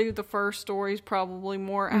tend to believe the first story is probably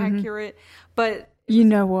more accurate, but... You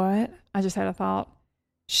know what? I just had a thought.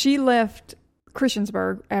 She left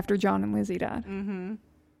Christiansburg after John and Lizzie died. Mm-hmm.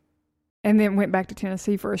 And then went back to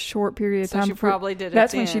Tennessee for a short period of time. So she probably did it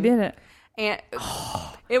That's then. when she did it. And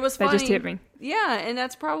it was funny. That just hit me. Yeah, and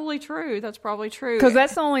that's probably true. Because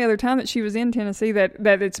that's the only other time that she was in Tennessee that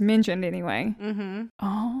it's mentioned anyway. Mm-hmm.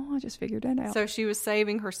 Oh, I just figured that out. So she was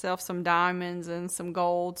saving herself some diamonds and some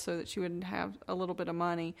gold so that she would have a little bit of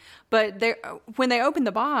money. But when they opened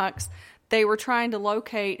the box, they were trying to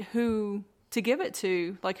locate who to give it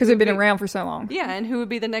to. Because it had been around for so long. Yeah, and who would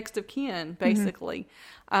be the next of kin, basically.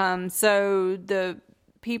 Mm-hmm. So the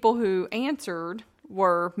people who answered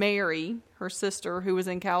were Mary, her sister, who was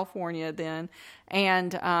in California then,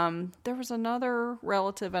 and there was another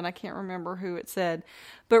relative, and I can't remember who it said.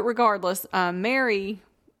 But regardless, Mary,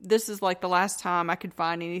 this is like the last time I could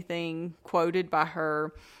find anything quoted by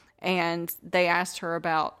her, and they asked her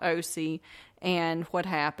about O.C. and what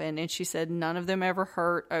happened, and she said none of them ever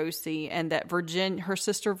hurt O.C., and that her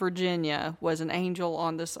sister Virginia was an angel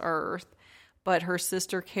on this earth, but her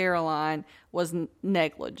sister Caroline was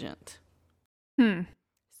negligent. So,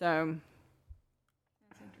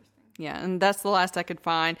 that's interesting. Yeah, and that's the last I could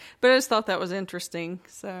find. But I just thought that was interesting.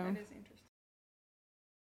 So that is interesting.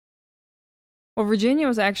 Well, Virginia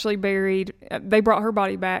was actually buried. They brought her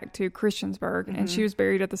body back to Christiansburg, and she was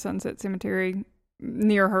buried at the Sunset Cemetery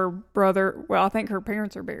near her brother. Well, I think her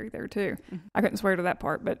parents are buried there too. I couldn't swear to that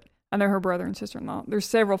part, but I know her brother and sister-in-law. There's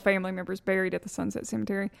several family members buried at the Sunset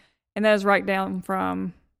Cemetery, and that is right down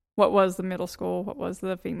from what was the middle school, what was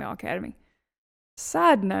the female academy.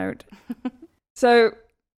 Side note, so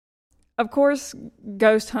of course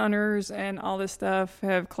ghost hunters and all this stuff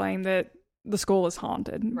have claimed that the school is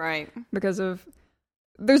haunted. Right. Because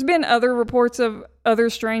there's been other reports of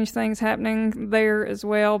other strange things happening there as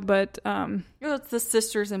well, but it's the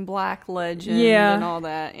Sisters in Black legend and all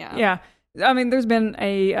that. Yeah. I mean, there's been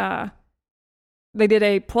they did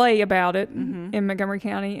a play about it in Montgomery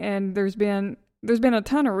County, and there's been a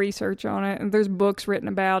ton of research on it, and there's books written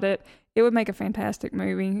about it. It would make a fantastic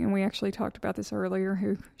movie, and we actually talked about this earlier,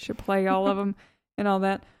 who should play all of them and all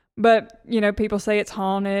that. But, people say it's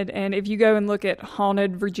haunted, and if you go and look at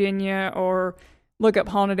haunted Virginia or look up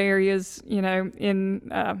haunted areas,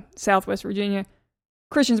 in Southwest Virginia,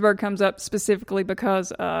 Christiansburg comes up specifically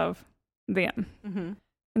because of them. Mm-hmm.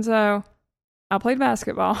 And so I played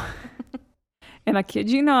basketball, and I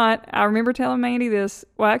kid you not, I remember telling Mandy this.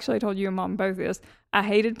 Well, actually, I told you and Mom both this. I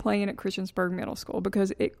hated playing at Christiansburg Middle School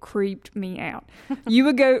because it creeped me out. You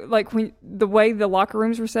would go, when the way the locker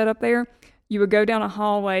rooms were set up there, you would go down a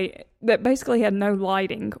hallway that basically had no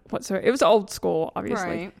lighting whatsoever. It was old school, obviously.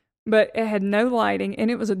 Right. But it had no lighting, and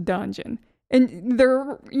it was a dungeon. And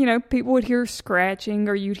there, people would hear scratching,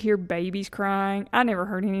 or you'd hear babies crying. I never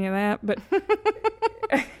heard any of that, but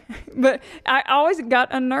but I always got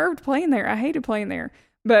unnerved playing there. I hated playing there.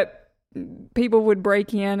 But people would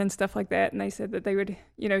break in and stuff like that, and they said that they would,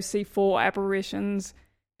 see full apparitions,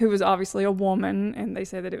 who was obviously a woman, and they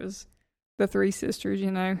said that it was the three sisters,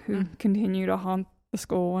 who continue to haunt the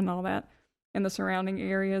school and all that and the surrounding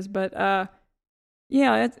areas. But,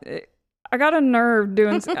 I got unnerved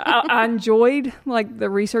doing. I enjoyed the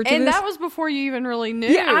research, and of this. That was before you even really knew.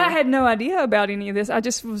 Yeah, I had no idea about any of this. I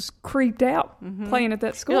just was creeped out playing at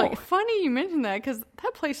that school. Funny you mentioned that, because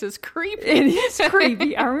that place is creepy. It is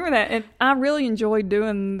creepy. I remember that, and I really enjoyed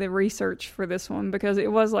doing the research for this one, because it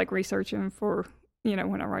was like researching for when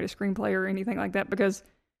I write a screenplay or anything like that, because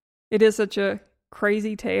it is such a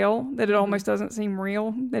crazy tale that it almost doesn't seem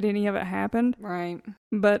real that any of it happened. Right.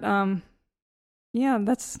 But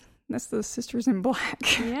that's the Sisters in Black.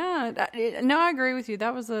 Yeah, no, I agree with you.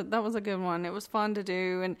 That was a good one. It was fun to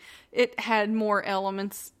do, and it had more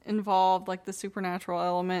elements involved, like the supernatural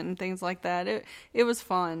element and things like that. It was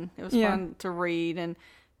fun. It was fun to read and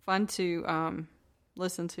fun to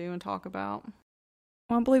listen to and talk about.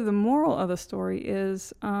 Well, I believe the moral of the story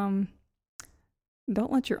is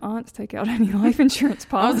don't let your aunts take out any life insurance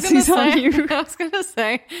policies on you. I was going to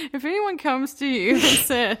say, if anyone comes to you and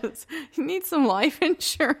says, you need some life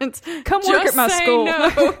insurance, come work at my school.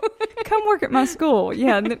 No. Come work at my school.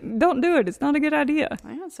 Yeah, don't do it. It's not a good idea.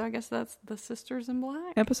 Yeah, so I guess that's The Sisters in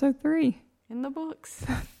Black. Episode 3. In the books.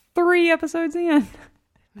 3 episodes in.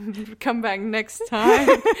 Come back next time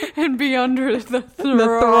and be under the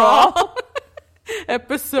thrall.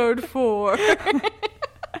 Episode 4.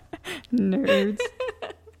 Nerds.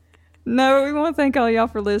 No, we want to thank all y'all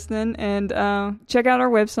for listening, and check out our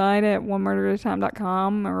website at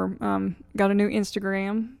onemurderatatime.com, or got a new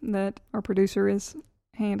Instagram that our producer is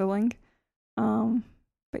handling.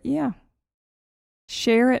 But yeah,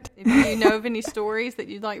 share it. If you know of any stories that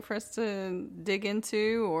you'd like for us to dig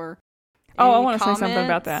into, or I want to say something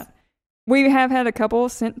about that. We have had a couple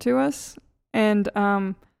sent to us, and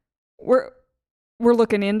we're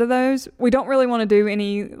looking into those. We don't really want to do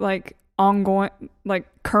any like ongoing, like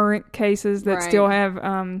current cases that still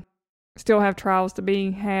have trials to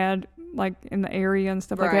be had, like in the area and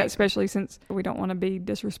stuff like that, especially since we don't want to be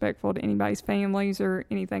disrespectful to anybody's families or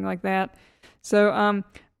anything like that. So,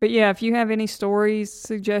 but yeah, if you have any stories,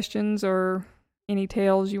 suggestions, or any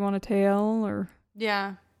tales you want to tell, or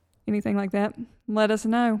anything like that, let us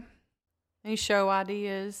know. Any show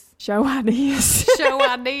ideas? Show ideas. Show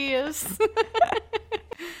ideas.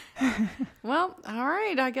 Well, all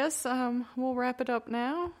right. I guess we'll wrap it up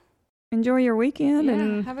now. Enjoy your weekend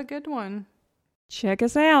and have a good one. Check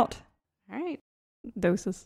us out. All right. Doses.